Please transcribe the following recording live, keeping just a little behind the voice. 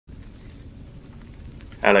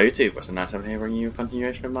Hello YouTube, Western97 here bringing you a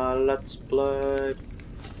continuation of my Let's Play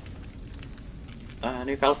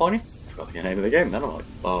New California. Forgot the name of the game then, I'm like,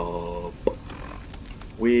 oh.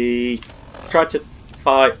 We tried to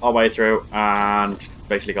fight our way through and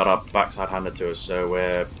basically got our backside handed to us, so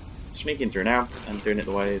we're sneaking through now and doing it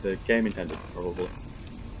the way the game intended, probably.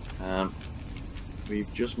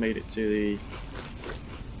 We've just made it to the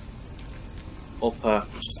upper...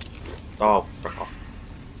 oh, frick off.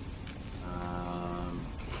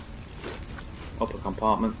 Upper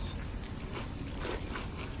compartments.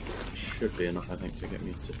 Should be enough, I think, to get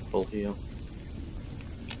me to full heal.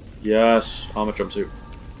 Yes, armor jumpsuit.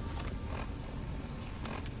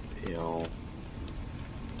 Heal.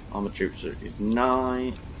 Armor jumpsuit is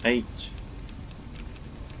 9, 8.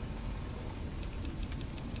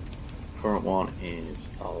 Current one is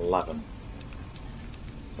 11.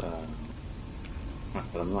 So that's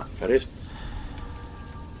better than that, if it is.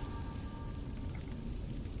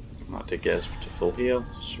 That did get us to full heal,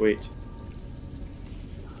 sweet.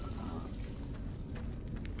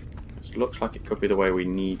 This looks like it could be the way we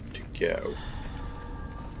need to go.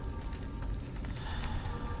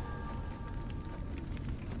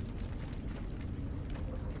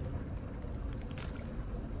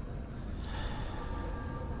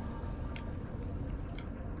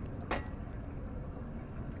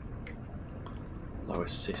 Low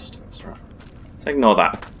assistance, right. So ignore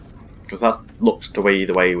that. Because that looks to be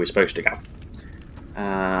the way we're supposed to go.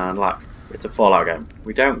 And like, it's a Fallout game.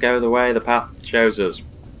 We don't go the way the path shows us.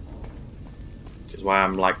 Which is why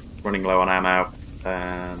I'm like running low on ammo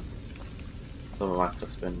and some of my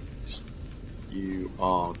stuff's been. You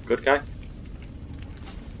are good guy?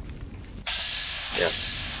 Yes.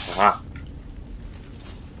 Aha.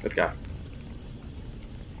 Good guy.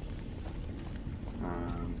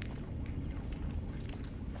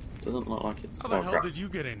 Doesn't look like it's. How the hell did you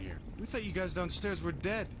get in here? We thought you guys downstairs were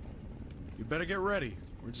dead. You better get ready.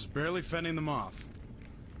 We're just barely fending them off.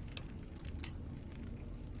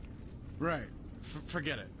 Right.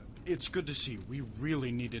 Forget it. It's good to see. We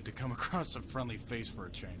really needed to come across a friendly face for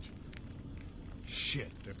a change.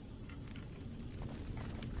 Shit.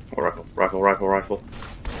 Oh, rifle.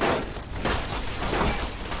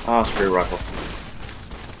 Ah, screw rifle.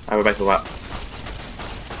 I have a baseball bat.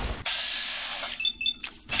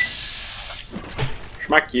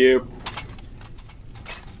 Smack you.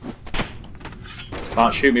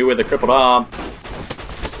 Can't shoot me with a crippled arm.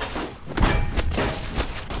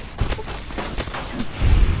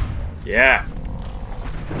 Yeah.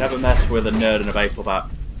 Never mess with a nerd in a baseball bat.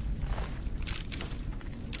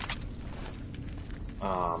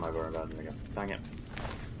 Oh, my god, I'm again. Dang it.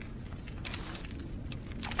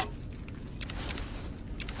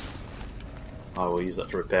 I will use that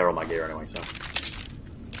to repair all my gear anyway, so.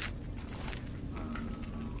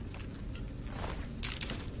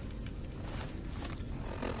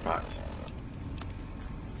 Right.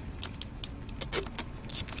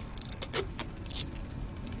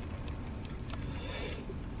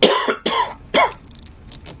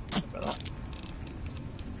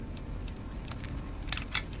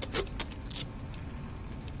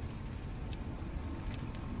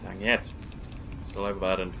 Dang it. Still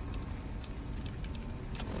overburdened.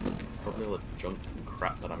 Probably all the junk and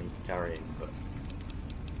crap that I'm carrying, but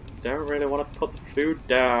don't really want to put the food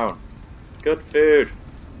down. It's good food.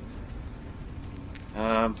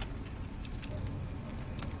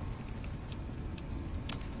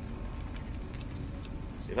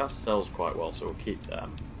 See, that sells quite well, so we'll keep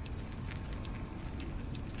them.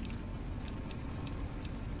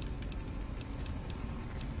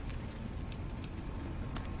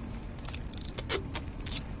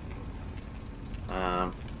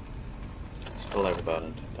 Still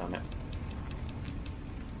overburdened, damn it.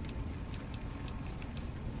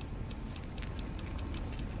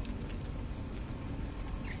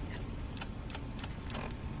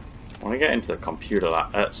 I want to get into the computer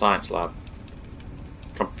lab, science lab,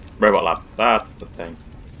 robot lab. That's the thing.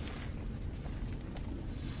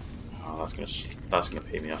 Oh, that's gonna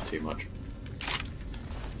pee me off too much.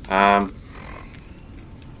 I'm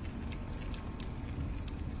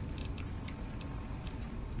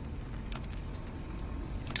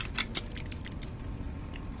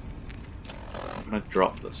gonna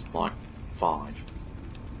drop this like 5.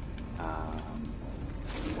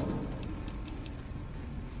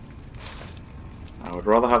 I would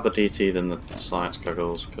rather have the DT than the science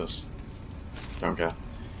goggles, because don't care.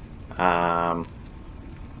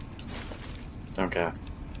 Don't care.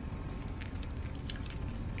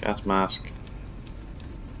 Gas mask.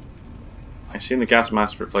 I assume the gas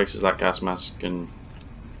mask replaces that gas mask, and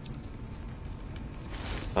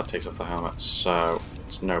that takes off the helmet, so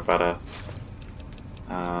it's no better.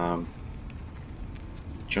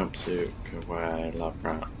 Jumpsuit, go away. Lab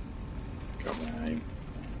rat, go away.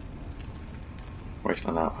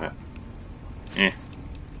 Wasteland outfit. Eh.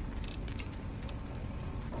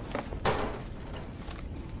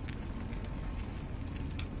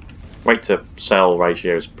 Weight to cell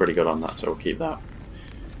ratio is pretty good on that, so we'll keep that.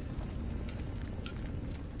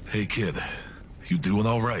 Hey kid, you doing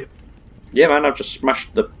alright? Yeah man, I've just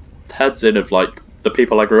smashed the heads in of like the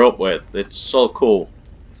people I grew up with. It's so cool.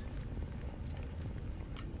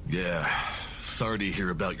 Yeah, sorry to hear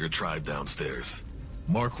about your tribe downstairs.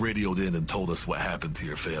 Mark radioed in and told us what happened to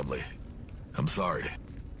your family. I'm sorry.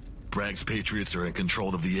 Bragg's Patriots are in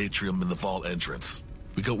control of the atrium and the vault entrance.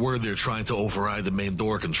 We got word they're trying to override the main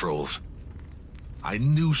door controls. I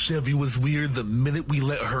knew Chevy was weird the minute we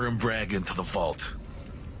let her and Bragg into the vault.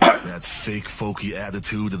 That fake folky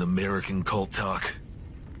attitude and American cult talk.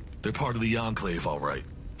 They're part of the Enclave, all right.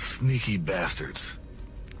 Sneaky bastards.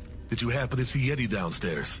 Did you happen to see Eddie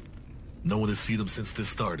downstairs? No one has seen him since this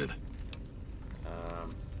started.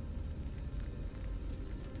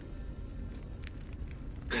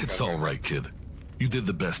 It's all right, kid. You did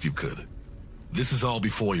the best you could. This is all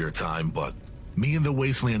before your time, but me and the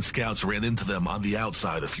Wasteland Scouts ran into them on the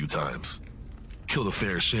outside a few times. Killed a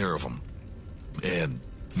fair share of them. And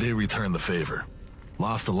they returned the favor.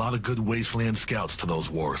 Lost a lot of good Wasteland Scouts to those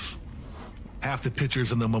wars. Half the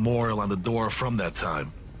pictures in the memorial on the door from that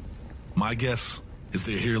time. My guess is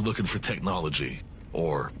they're here looking for technology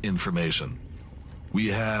or information. We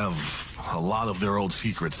have a lot of their old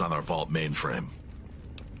secrets on our vault mainframe.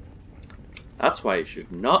 That's why you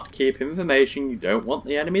should not keep information you don't want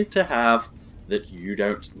the enemies to have that you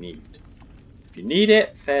don't need. If you need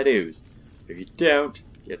it, fair dues. If you don't,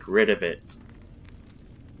 get rid of it.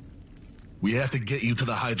 We have to get you to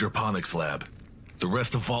the hydroponics lab. The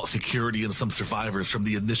rest of Vault security and some survivors from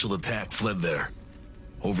the initial attack fled there.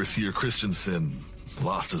 Overseer Christensen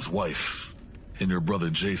lost his wife and her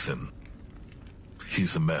brother Jason.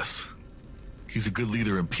 He's a mess. He's a good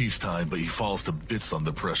leader in peacetime, but he falls to bits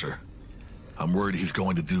under pressure. I'm worried he's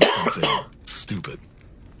going to do something stupid.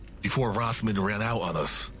 Before Rossman ran out on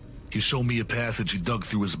us, he showed me a passage he dug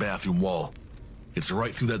through his bathroom wall. It's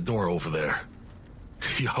right through that door over there.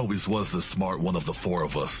 He always was the smart one of the four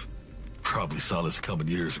of us. Probably saw this coming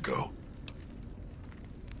years ago.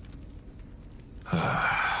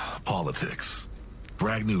 Politics.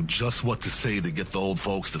 Bragg knew just what to say to get the old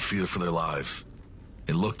folks to fear for their lives.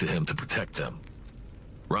 And looked to him to protect them.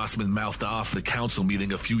 Rossman mouthed off at a council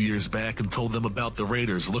meeting a few years back and told them about the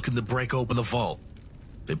raiders looking to break open the vault.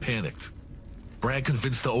 They panicked. Bragg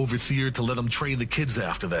convinced the overseer to let him train the kids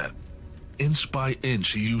after that. Inch by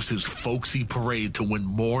inch, he used his folksy parade to win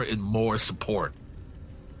more and more support.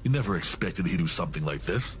 We never expected he'd do something like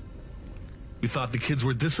this. We thought the kids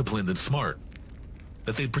were disciplined and smart.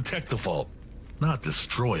 That they'd protect the vault, not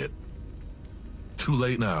destroy it. Too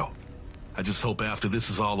late now. I just hope after this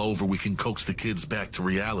is all over we can coax the kids back to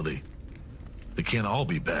reality. They can't all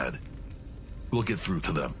be bad. We'll get through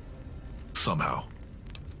to them. Somehow.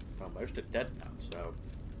 Well, most are dead now, so...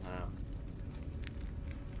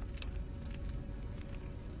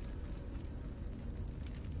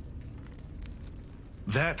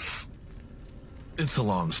 It's a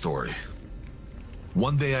long story.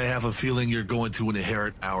 One day I have a feeling you're going to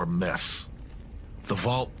inherit our mess. The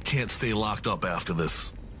vault can't stay locked up after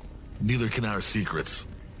this. Neither can our secrets.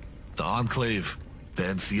 The Enclave, the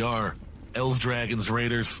NCR, Elves, Dragons,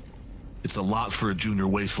 Raiders. It's a lot for a junior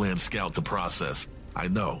Wasteland Scout to process, I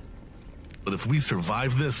know. But if we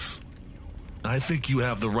survive this, I think you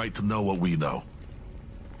have the right to know what we know.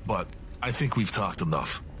 But I think we've talked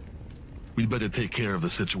enough. We'd better take care of the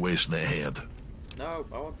situation at hand. No,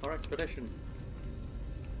 I want our expedition.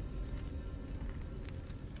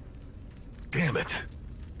 Damn it.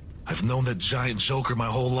 I've known that giant joker my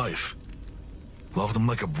whole life. Loved him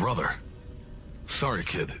like a brother. Sorry,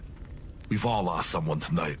 kid. We've all lost someone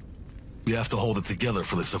tonight. We have to hold it together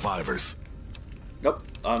for the survivors. Nope,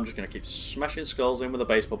 I'm just going to keep smashing skulls in with a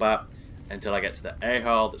baseball bat until I get to the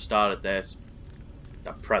a-hole that started this.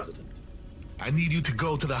 The president. I need you to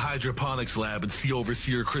go to the hydroponics lab and see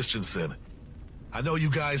Overseer Christensen. I know you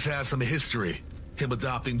guys have some history, him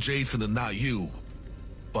adopting Jason and not you.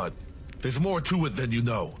 But there's more to it than you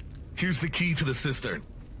know. Here's the key to the cistern.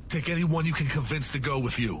 Take anyone you can convince to go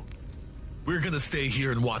with you. We're gonna stay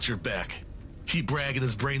here and watch your back. Keep Bragg and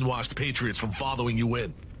his brainwashed patriots from following you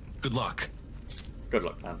in. Good luck. Good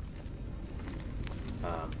luck, man.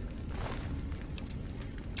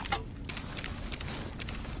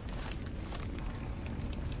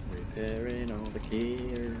 Repairing all the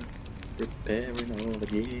gear. Repairing all the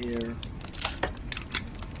gear.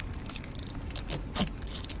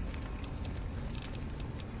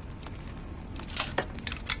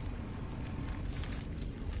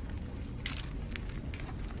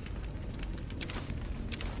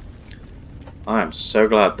 I'm so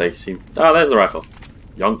glad they seem... Oh, there's the rifle.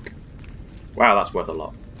 Yonk. Wow, that's worth a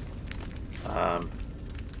lot.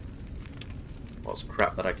 What's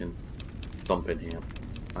crap that I can dump in here?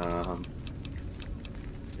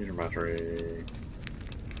 Fusion battery.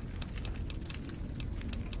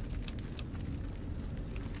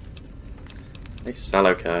 They sell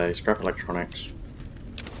okay. Scrap electronics.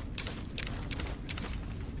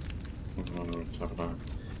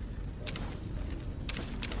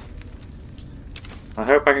 I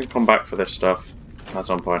hope I can come back for this stuff at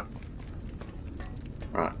some point.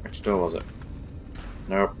 Right, which door was it?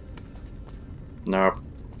 Nope. Nope.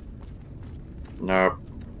 Nope.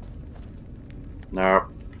 Nope.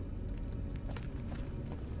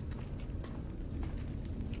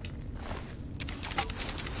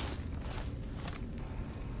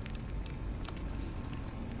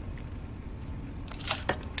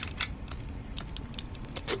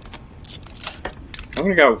 I'm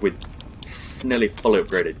gonna go with nearly fully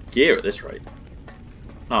upgraded gear at this rate.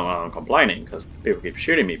 No, I'm complaining because people keep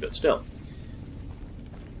shooting me, but still.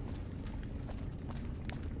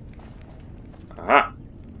 Aha!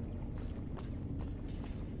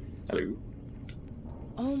 Hello.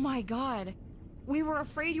 Oh my god. We were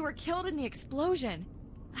afraid you were killed in the explosion.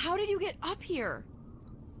 How did you get up here?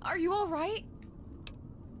 Are you alright?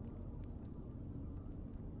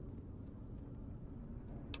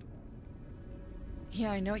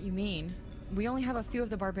 Yeah, I know what you mean. We only have a few of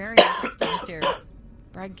the barbarians left downstairs.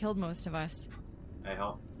 Bragg killed most of us. Hey,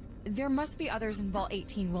 help. There must be others in Vault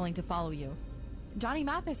 18 willing to follow you. Johnny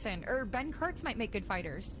Matheson or Ben Kurtz might make good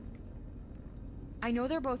fighters. I know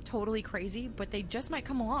they're both totally crazy, but they just might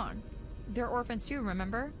come along. They're orphans too,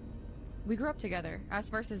 remember? We grew up together, us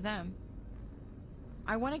versus them.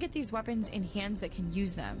 I want to get these weapons in hands that can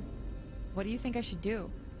use them. What do you think I should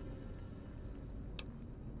do?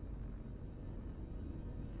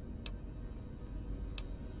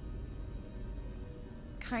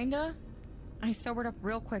 Kinda. I sobered up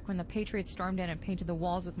real quick when the Patriots stormed in and painted the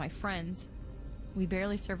walls with my friends. We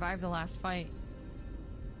barely survived the last fight.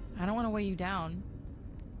 I don't want to weigh you down.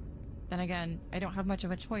 Then again, I don't have much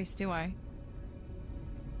of a choice, do I?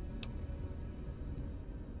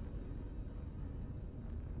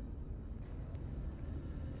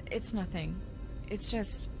 It's nothing. It's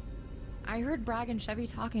just... I heard Bragg and Chevy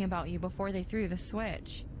talking about you before they threw the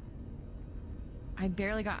switch. I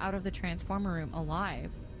barely got out of the transformer room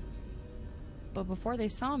alive. But before they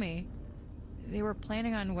saw me, they were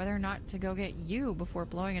planning on whether or not to go get you before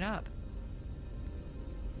blowing it up.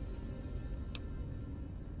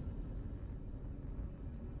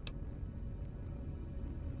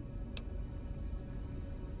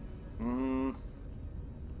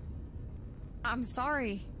 I'm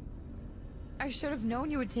sorry. I should have known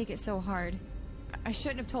you would take it so hard. I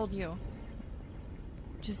shouldn't have told you.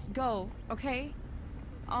 Just go, okay?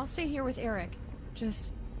 I'll stay here with Eric.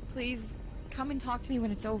 Just, please, come and talk to me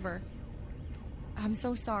when it's over. I'm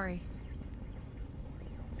so sorry.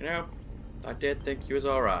 You know, I did think he was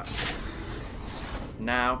alright.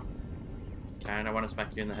 Now, kinda want to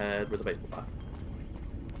smack you in the head with a baseball bat.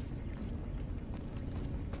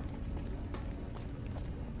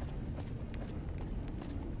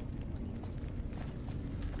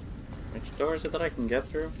 Which door is it that I can get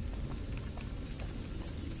through?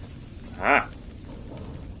 Ah!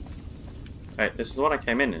 Wait, this is the one I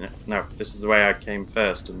came in, isn't it? No, this is the way I came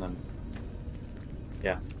first and then...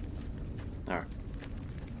 Yeah. Alright.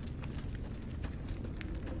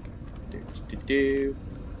 Do.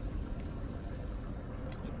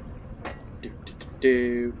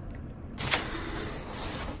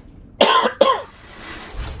 Oh,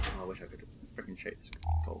 I wish I could freaking shake this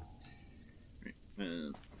cold.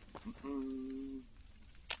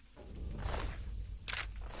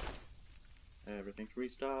 Everything's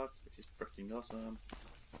restocked, which is freaking awesome.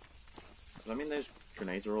 I mean, those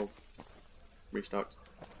grenades are all restocked.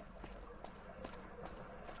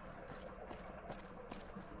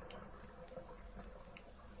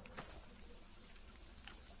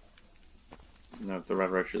 No, the red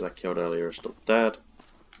roaches I killed earlier are still dead.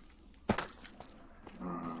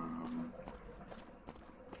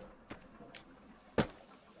 I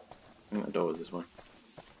think the door was this way.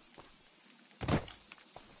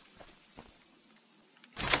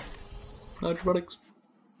 No dramatics.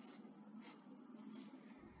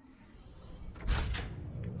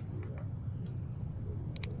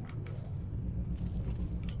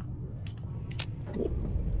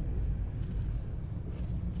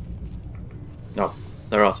 No,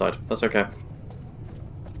 they're outside. That's okay.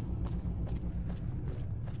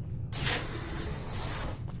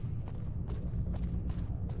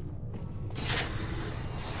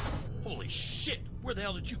 Holy shit! Where the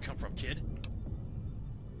hell did you come from, kid?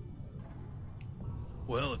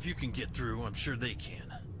 Well, if you can get through, I'm sure they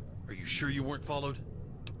can. Are you sure you weren't followed?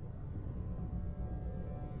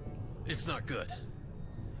 It's not good.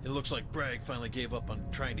 It looks like Bragg finally gave up on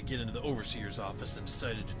trying to get into the Overseer's office and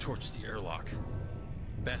decided to torch the airlock.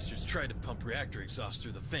 Bastards tried to pump reactor exhaust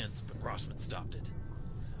through the vents, but Rossman stopped it.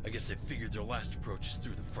 I guess they figured their last approach is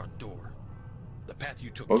through the front door. The path you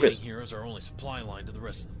took getting here is our only supply line to the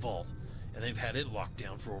rest of the vault, and they've had it locked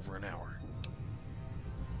down for over an hour.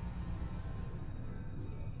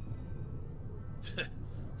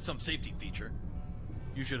 Some safety feature.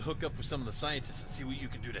 You should hook up with some of the scientists and see what you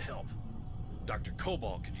can do to help. Dr.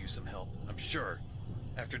 Cobalt could use some help, I'm sure.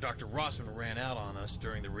 After Dr. Rossman ran out on us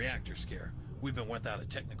during the reactor scare, we've been without a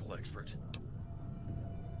technical expert.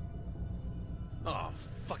 Oh,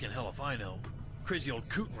 fucking hell if I know. Crazy old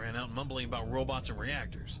Cooten ran out mumbling about robots and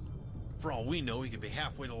reactors. For all we know, he could be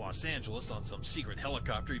halfway to Los Angeles on some secret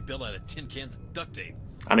helicopter he built out of tin cans of duct tape.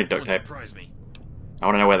 I need duct tape. Surprise me. I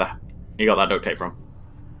want to know where he got that duct tape from.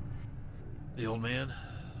 The old man,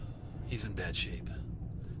 he's in bad shape.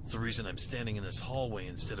 It's the reason I'm standing in this hallway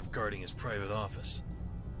instead of guarding his private office.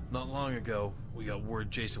 Not long ago, we got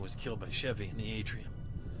word Jason was killed by Chevy in the atrium.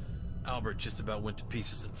 Albert just about went to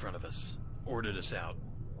pieces in front of us, ordered us out.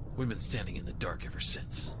 We've been standing in the dark ever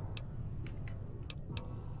since.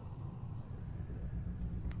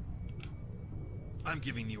 I'm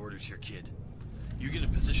giving the orders here, kid. You get a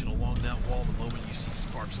position along that wall the moment you see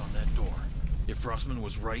sparks on that door. If Rossman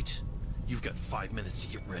was right, you've got 5 minutes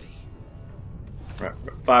to get ready. Right,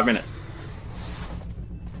 5 minutes.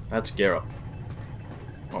 Let's gear up.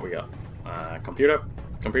 What we got? Computer.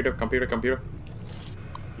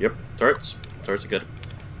 Yep, turrets. Turrets are good.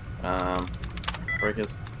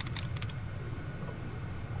 Breakers.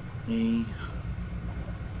 E.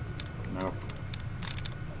 Nope.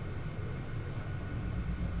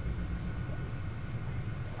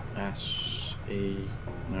 S. E.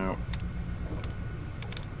 Nope.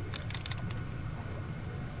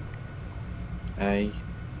 A.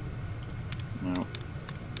 No.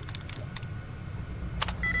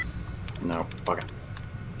 No. Okay.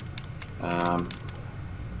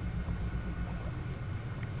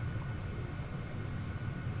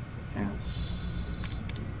 S.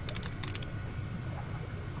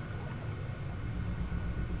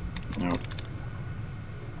 No.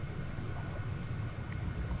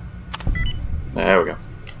 There we go.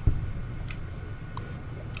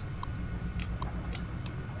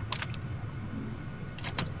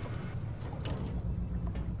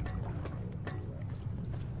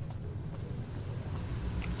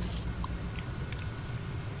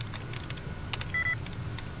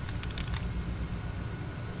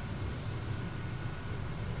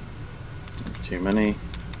 Too many.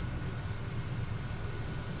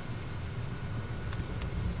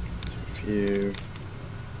 Too few.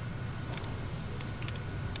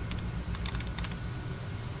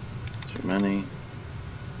 Too many.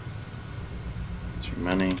 Too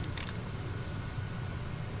many.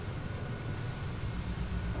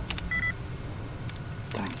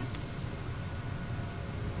 Dang it.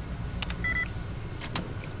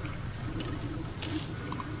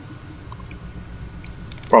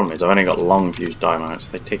 Problem is, I've only got long fuse dynamites.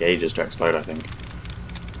 They take ages to explode, I think.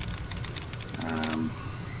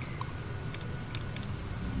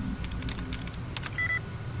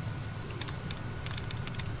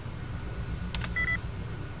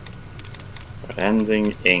 So it ends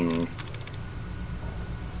in ing,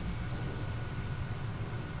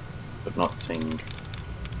 but not ting.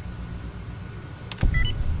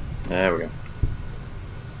 There we go.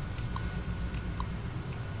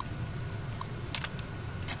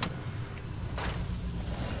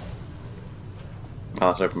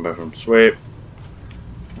 Let's open both of them. Sweep.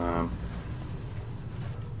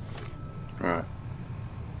 Right.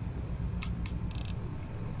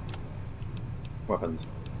 Weapons.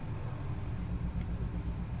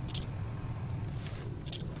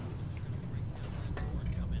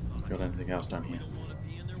 Got anything else down here?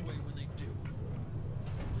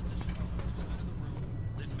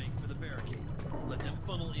 Let them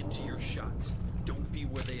funnel into your shots. Don't be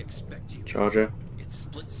where they expect you. Charger.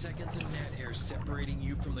 Split seconds in net air separating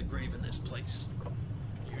you from the grave in this place.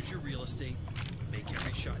 Use your real estate, make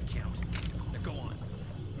every shot count. Now go on,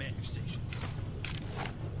 man your stations.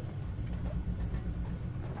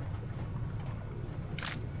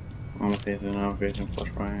 Armor piercing,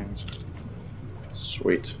 flashbangs.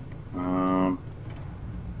 Sweet. Any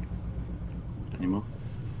more?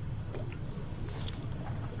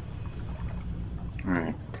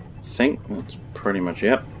 Alright. I think that's pretty much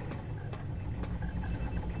it.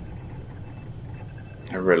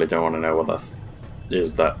 I really don't want to know what that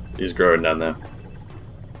is growing down there.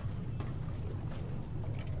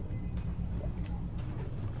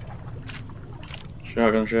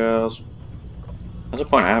 Shotgun shells. That's a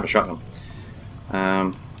point, I have a shotgun.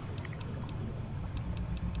 I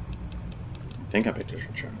think I picked a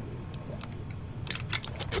shotgun.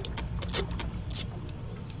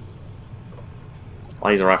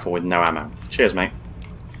 Laser rifle with no ammo. Cheers, mate.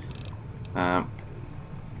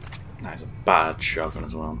 That's a bad shotgun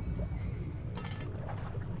as well.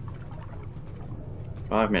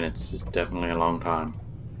 5 minutes is definitely a long time.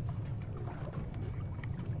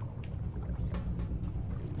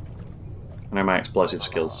 I know my explosive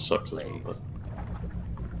skills sucks as well, but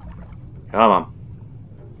come on.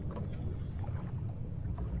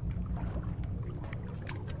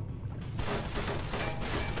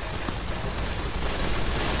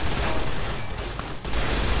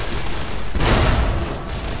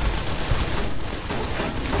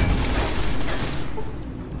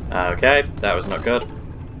 Okay, that was not good.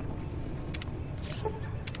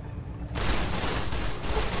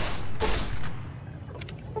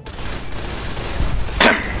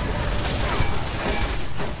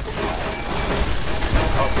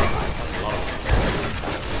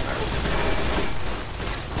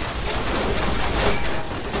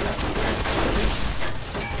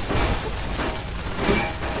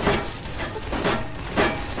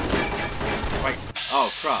 Wait,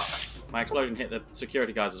 oh crap. My explosion hit the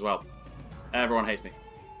security guards as well. Everyone hates me.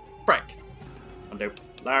 Frick! Undo.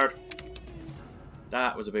 Loud.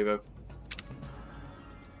 That was a boo-boo.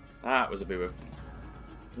 That was a boo-boo.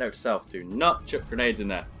 Note to self, do not chuck grenades in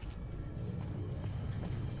there.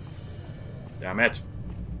 Damn it.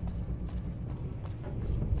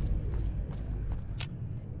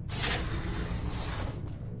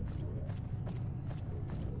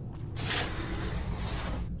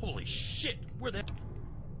 Holy shit! Where the...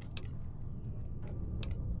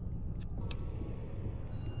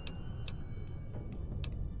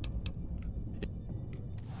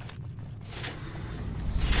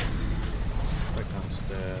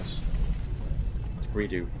 Downstairs. Let's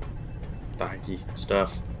redo baggy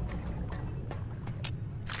stuff.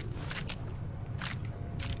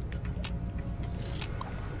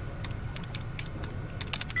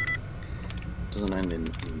 Doesn't end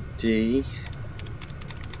in D.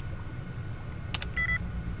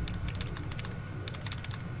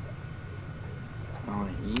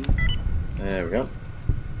 IE. There we go.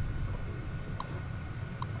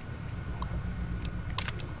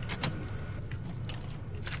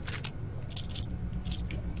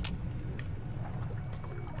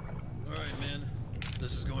 Alright, man.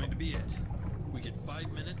 This is going to be it. We get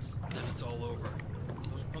 5 minutes, then it's all over.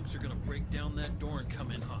 Those punks are gonna break down that door and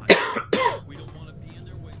come in hot. We don't want to be in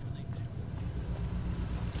their way when they do.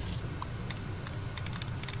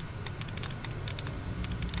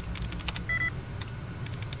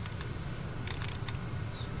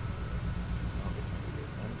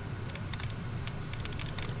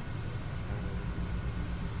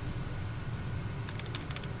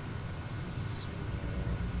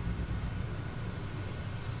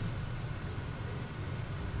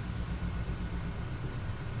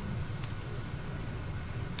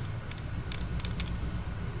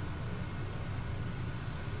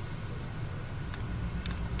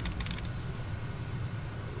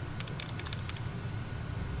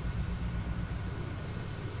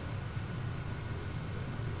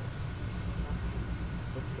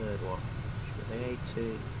 Third one.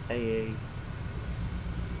 A2, AE,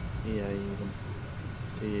 EA even,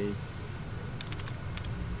 DE.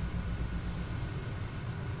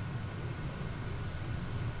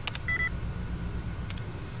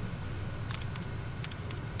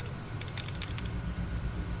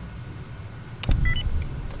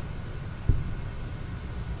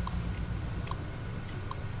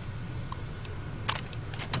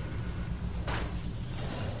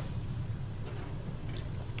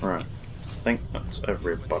 Right, I think that's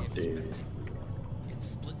everybody. It's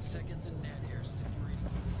split seconds and net hair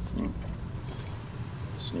separating.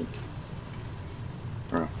 Sneak.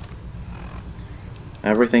 Right.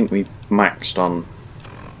 Everything we've maxed on.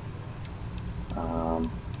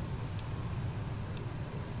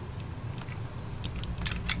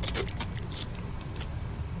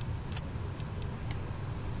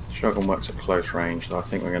 Shotgun works at close range, so I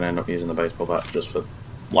think we're going to end up using the baseball bat just for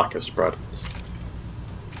lack of spread.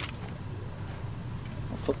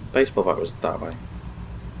 I thought the baseball bat was that way.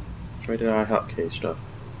 Where did I hotkey stuff?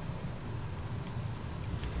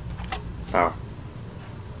 Power.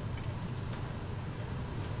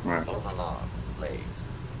 Right. Overlord, Blaze.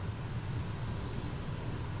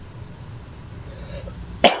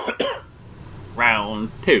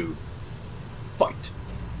 Round 2. Fight.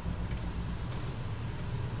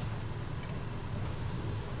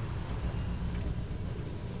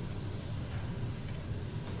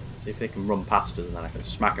 See if they can run past us and then I can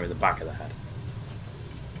smack him in the back of the head.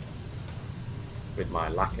 With my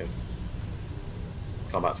lack of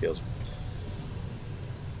combat skills.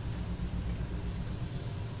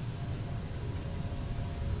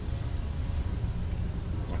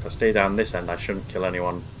 If I stay down this end, I shouldn't kill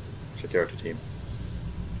anyone. Security team.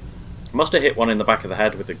 I must have hit one in the back of the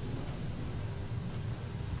head with the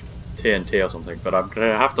TNT or something, but I'm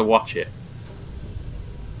gonna have to watch it.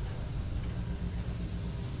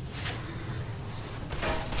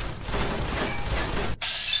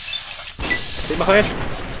 See my head?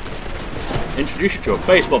 Introduce you to a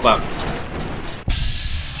baseball bat.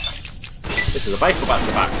 This is a baseball bat in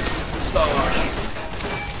the back.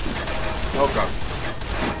 Oh god.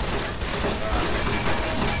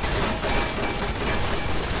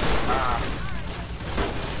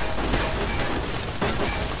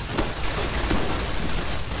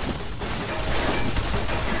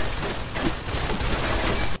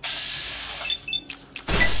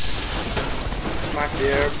 Smack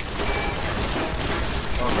here.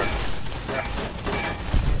 Over. Yeah.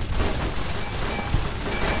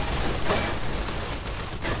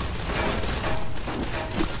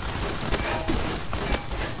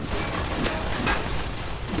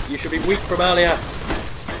 You should be weak from earlier.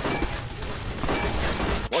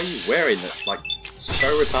 What are you wearing that's like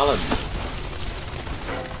so repellent?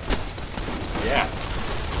 Yeah.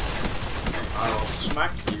 I will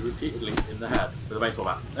smack you repeatedly in the head with a baseball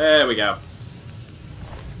bat. There we go.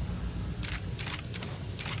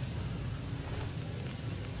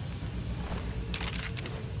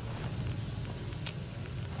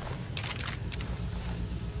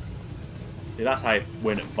 See, that's how you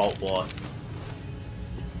win at Vault War.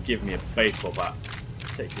 Give me a baseball bat.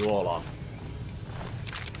 Take you all on.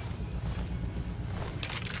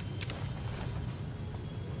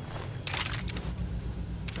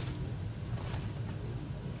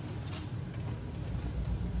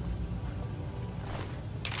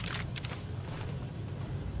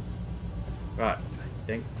 Right, I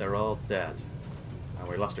think they're all dead. And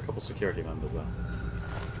we lost a couple security members there.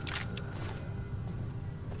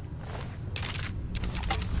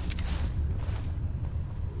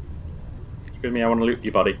 Excuse me, I want to loot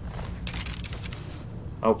your body.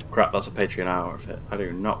 Oh crap, that's a Patreon outfit. I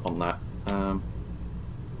do not want that.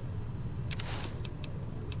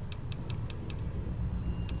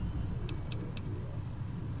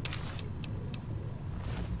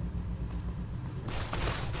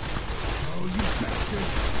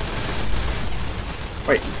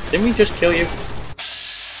 Wait, didn't we just kill you?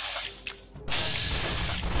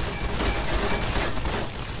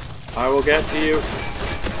 I will get to you.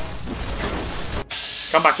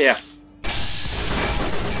 Come back here.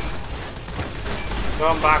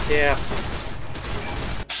 Come back here.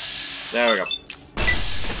 There we go.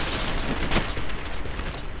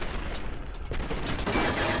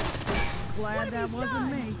 Glad that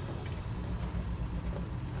wasn't me.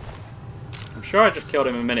 I'm sure I just killed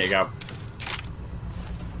him a minute ago.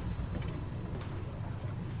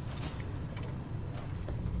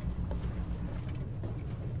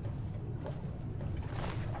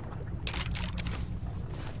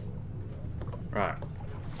 Right,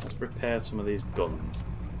 let's repair some of these guns.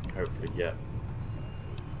 Hopefully get.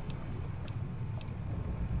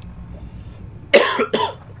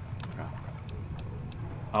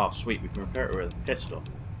 Oh sweet, we can repair it with a pistol.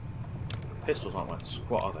 Pistols aren't worth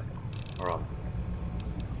squat, are they? Or are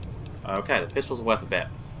they? Okay, the pistols are worth a bit.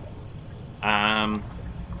 9mm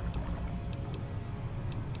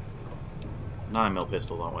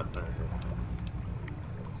pistols aren't worth anything.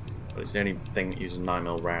 But it's the only thing that uses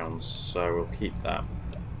 9mm rounds, so we'll keep that.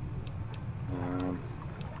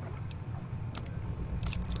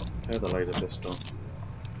 Here's the laser pistol.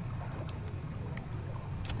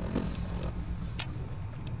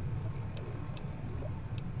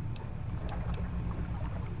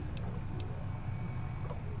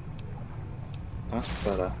 That's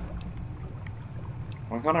better.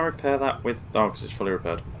 Why can't I repair that with dogs? It's fully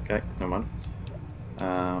repaired. Okay, never mind.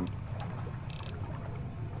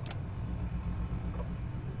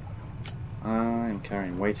 I'm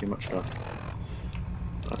carrying way too much stuff.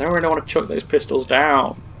 I don't really want to chuck those pistols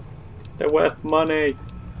down. They're worth money.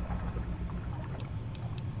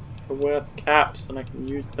 They're worth caps and I can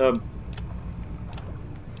use them.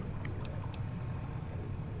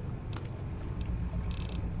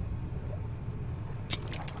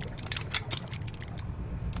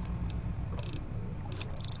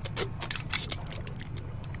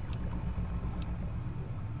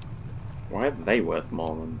 Why are they worth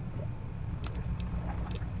more than...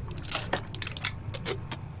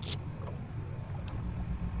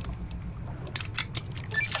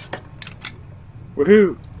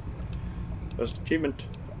 Woohoo! First achievement.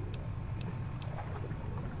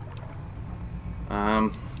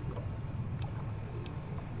 Come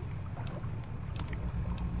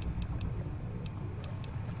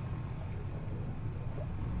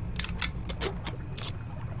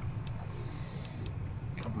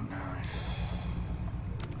on now.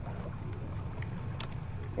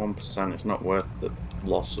 1%, it's not worth the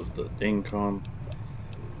loss of the income.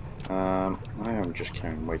 I am just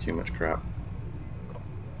carrying way too much crap.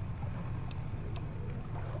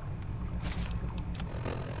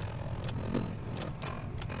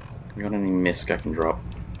 You got any misc I can drop?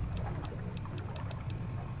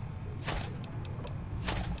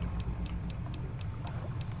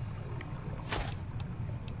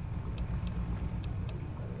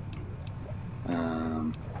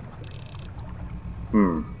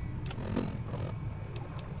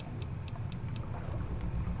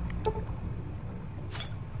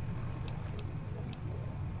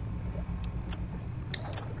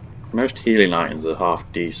 Most healing items are half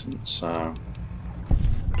decent, so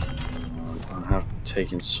I have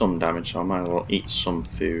taken some damage, so I might as well eat some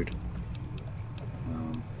food.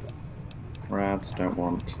 Rads don't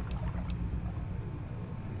want.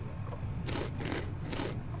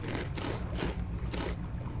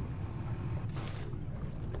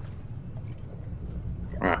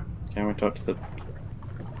 Right, can we talk to the...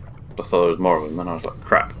 I thought there was more of them, then I was like,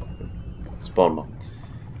 crap. Spawn more.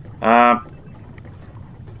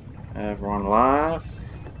 Everyone alive?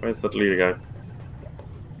 Where's the leader go?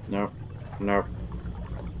 Nope. Nope.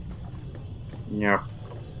 Nope.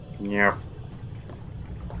 Nope.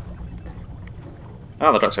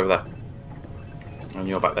 Oh, the duck's over there. And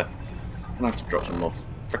you're back there. I'm gonna have to drop some more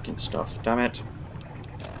freaking stuff. Damn it.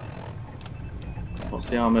 What's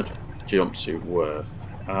the armoured jumpsuit worth?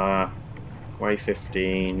 Weigh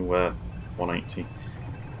 15, worth 180.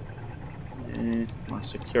 My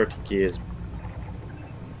security gear's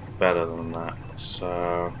better than that,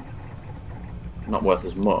 so not worth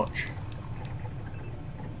as much.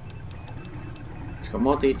 It's got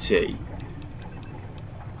more DT,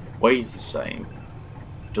 weighs the same,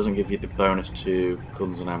 doesn't give you the bonus to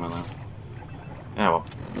guns and ammo though. Ah well,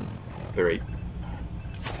 3.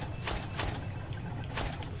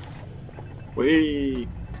 Whee!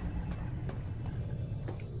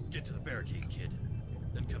 Get to the barricade, kid.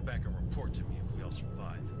 Then come back and report to me if we all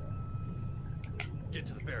survive. Get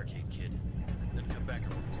to the barricade, kid. Then come back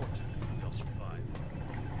and report to me if we all survive.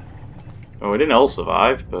 Well, we didn't all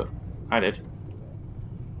survive, but I did.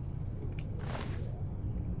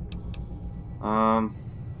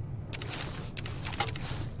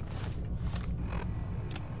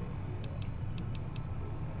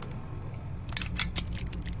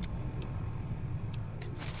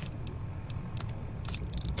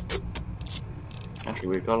 Actually,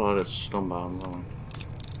 we've got a lot of stun bombs, haven't we?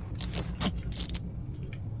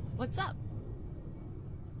 What's up?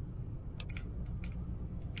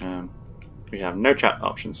 We have no chat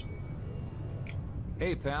options.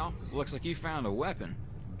 Hey, pal. Looks like you found a weapon.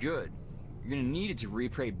 Good. You're gonna need it to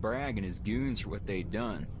repay Bragg and his goons for what they'd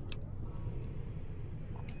done.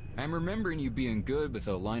 I'm remembering you being good with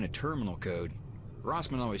a line of terminal code.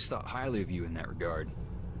 Rossman always thought highly of you in that regard.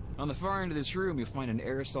 On the far end of this room, you'll find an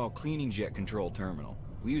aerosol cleaning jet control terminal.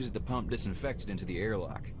 We use it to pump disinfectant into the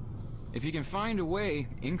airlock. If you can find a way,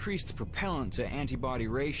 increase the propellant to antibody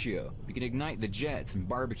ratio. You can ignite the jets and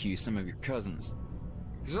barbecue some of your cousins.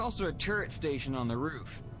 There's also a turret station on the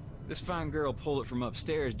roof. This fine girl pulled it from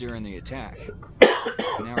upstairs during the attack.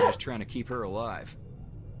 Now we're just trying to keep her alive.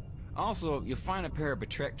 Also, you'll find a pair of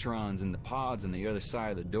Protectrons in the pods on the other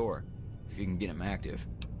side of the door, if you can get them active.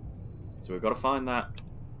 So we've got to find that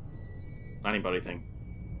anybody thing.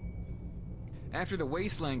 After the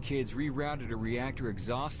Wasteland kids rerouted a reactor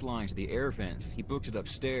exhaust line to the air vents, he booked it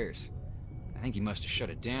upstairs. I think he must have shut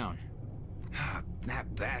it down.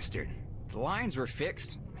 That bastard. The lines were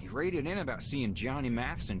fixed. He radioed in about seeing Johnny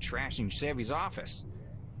Matheson trashing Chevy's office.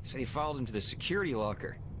 Said he followed him to the security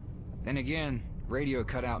locker. Then again, radio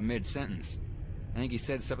cut out mid-sentence. I think he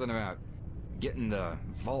said something about getting the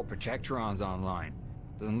Vault Protectrons online.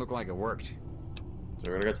 Doesn't look like it worked.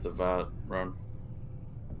 So we're gonna go to the Vault run.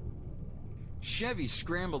 Chevy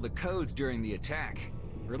scrambled the codes during the attack.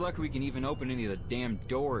 We're lucky we can even open any of the damn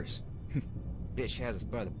doors. Bitch has us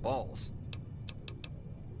by the balls.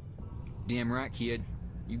 Damn right, kid.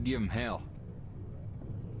 You give him hell.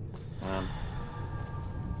 I'm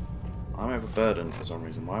overburdened for some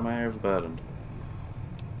reason. Why am I overburdened?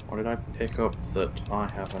 What did I pick up that I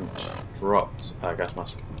haven't dropped? Gas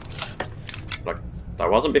mask. Like, that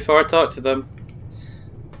wasn't before I talked to them.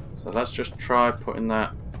 So let's just try putting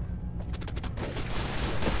that...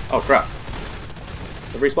 Oh crap!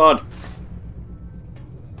 They respawned!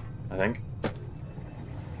 I think.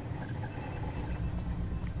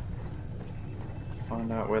 Let's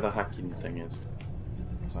find out where the hacking thing is.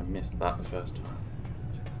 Because I missed that the first time.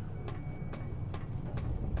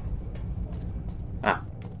 Ah.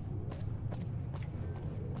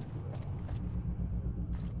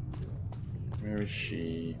 Where is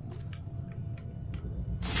she?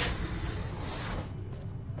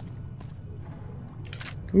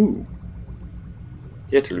 Ooh.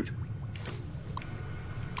 Get loot.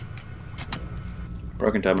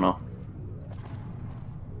 Broken terminal.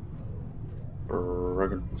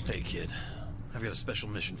 Broken. Hey kid, I've got a special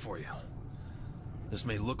mission for you. This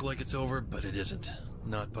may look like it's over, but it isn't.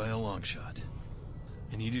 Not by a long shot.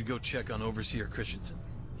 I need you to go check on Overseer Christensen.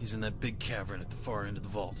 He's in that big cavern at the far end of the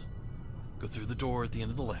vault. Go through the door at the end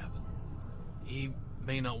of the lab. He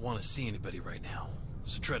may not want to see anybody right now,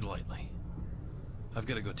 so tread lightly. I've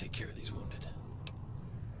got to go take care of these wounded.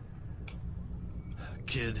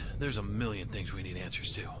 Kid, there's a million things we need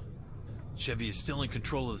answers to. Chevy is still in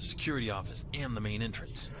control of the security office and the main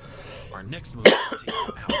entrance. Our next move is to take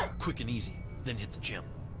him out, quick and easy, then hit the gym.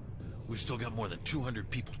 We've still got more than 200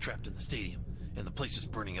 people trapped in the stadium, and the place is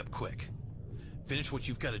burning up quick. Finish what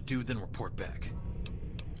you've got to do, then report back.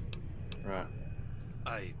 Right.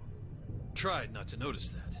 I tried not to notice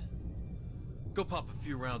that. Go pop a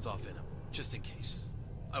few rounds off in him, just in case.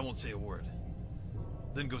 I won't say a word.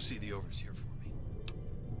 Then go see the Overseer for me.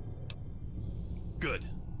 Good.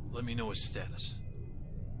 Let me know his status.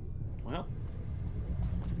 Well,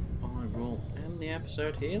 I will end the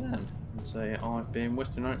episode here then and say I've been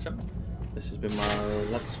Winston97. This has been my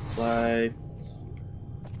Let's Play.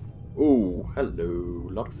 Ooh, hello,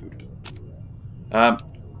 lot of food.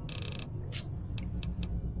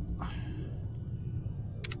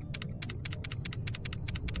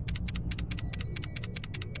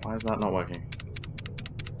 Why is that not working?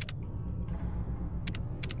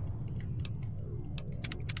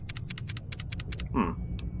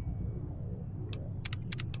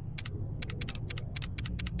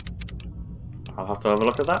 I'll have to have a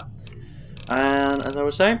look at that. And as I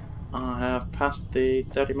was saying, I have passed the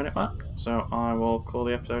 30-minute mark, so I will call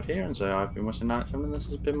the episode here and say I've been Winston97 and this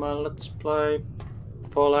has been my Let's Play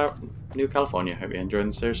Fallout New California. Hope you're enjoying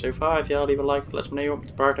the series so far. If you are, leave a like, let me know you want me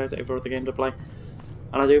to prioritise every other game to play.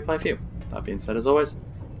 And I do play a few. That being said, as always,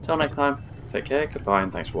 until next time, take care, goodbye,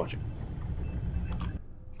 and thanks for watching.